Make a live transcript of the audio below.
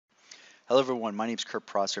Hello everyone, my name is Kurt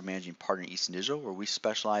Prosser, Managing Partner at Easton Digital, where we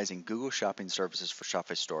specialize in Google Shopping services for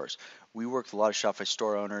Shopify stores. We work with a lot of Shopify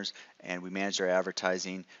store owners and we manage their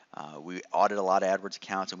advertising. We audit a lot of AdWords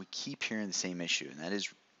accounts and we keep hearing the same issue, and that is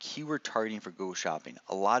keyword targeting for Google Shopping.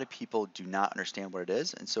 A lot of people do not understand what it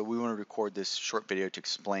is, and so we want to record this short video to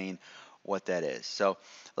explain what that is. So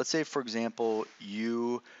let's say, for example,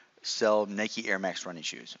 you sell Nike Air Max running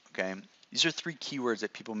shoes, okay? These are three keywords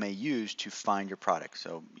that people may use to find your product.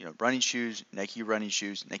 So, running shoes, Nike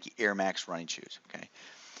Air Max running shoes, okay?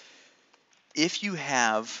 If you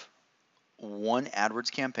have one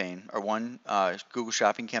AdWords campaign or one Google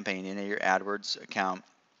Shopping campaign in your AdWords account,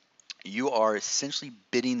 you are essentially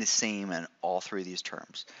bidding the same in all three of these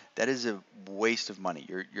terms. That is a waste of money.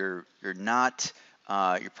 You're not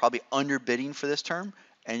you're probably underbidding for this term,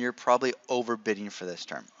 and you're probably overbidding for this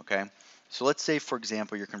term. Okay, so let's say, for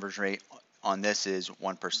example, your conversion rate on this is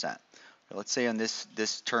 1%. Let's say on this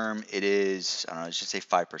term it is, I don't know, let's just say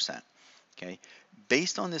 5%. Okay,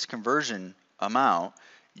 based on this conversion amount,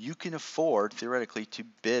 you can afford theoretically to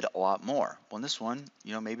bid a lot more. Well, in this one,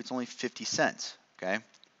 maybe it's only 50 cents. Okay.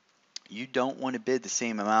 You don't want to bid the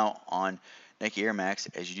same amount on Nike Air Max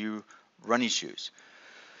as you do running shoes.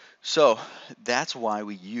 So that's why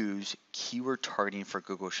we use keyword targeting for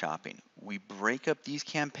Google Shopping. We break up these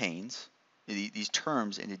campaigns, these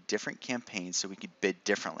terms, into different campaigns so we can bid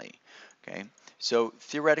differently. Okay. So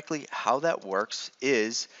theoretically, how that works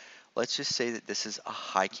is, let's just say that this is a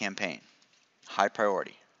high campaign, high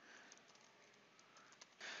priority.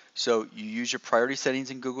 So you use your priority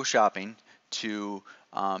settings in Google Shopping to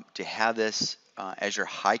have this as your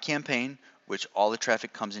high campaign, which all the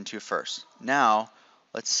traffic comes into first. Now,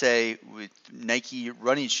 let's say with Nike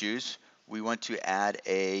running shoes, we want to add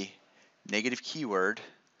a negative keyword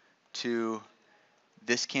to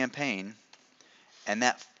this campaign, and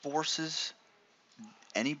that forces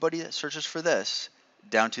anybody that searches for this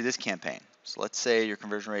down to this campaign. So let's say your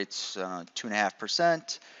conversion rate's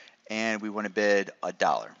 2.5%, and we want to bid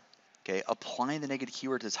 $1. Okay, applying the negative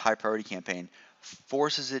keyword to this high priority campaign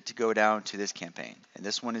forces it to go down to this campaign, and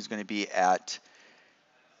this one is going to be at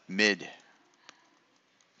mid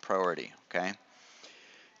priority. Okay,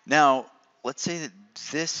 now let's say that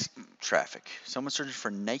this traffic, someone's searching for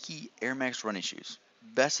Nike Air Max running shoes,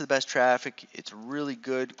 best of the best traffic, it's really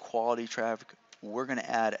good quality traffic. We're going to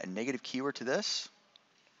add a negative keyword to this,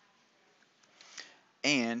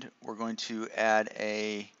 and we're going to add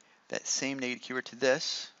that same negative keyword to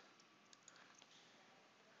this.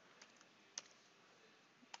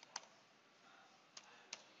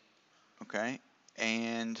 Okay,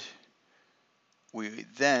 and we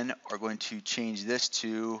then are going to change this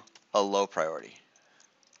to a low priority.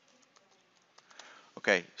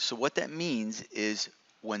 Okay, so what that means is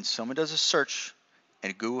when someone does a search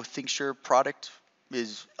and Google thinks your product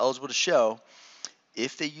is eligible to show,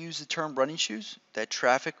 if they use the term running shoes, that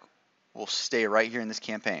traffic will stay right here in this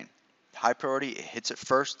campaign. High priority, it hits it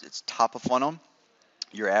first, it's top of funnel.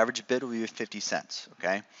 Your average bid will be 50 cents,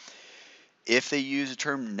 okay? If they use the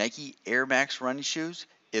term Nike Air Max running shoes,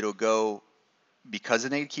 it'll go, because of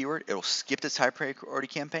the negative keyword, it'll skip this high priority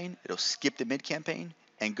campaign, it'll skip the mid campaign,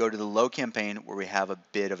 and go to the low campaign where we have a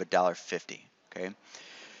bid of $1.50. Okay,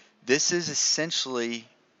 this is essentially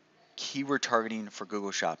keyword targeting for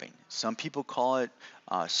Google Shopping. Some people call it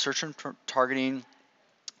search targeting.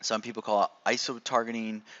 Some people call it ISO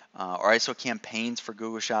targeting or ISO campaigns for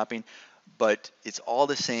Google Shopping, but it's all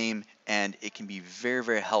the same, and it can be very,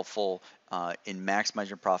 very helpful in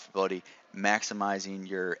maximizing profitability, maximizing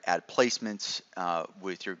your ad placements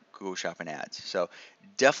with your Google Shopping ads. So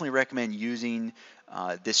definitely recommend using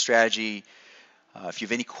this strategy. If you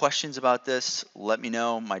have any questions about this, let me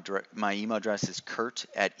know. My email address is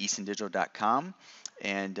kurt@eastondigital.com,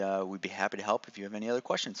 and we'd be happy to help if you have any other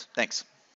questions. Thanks.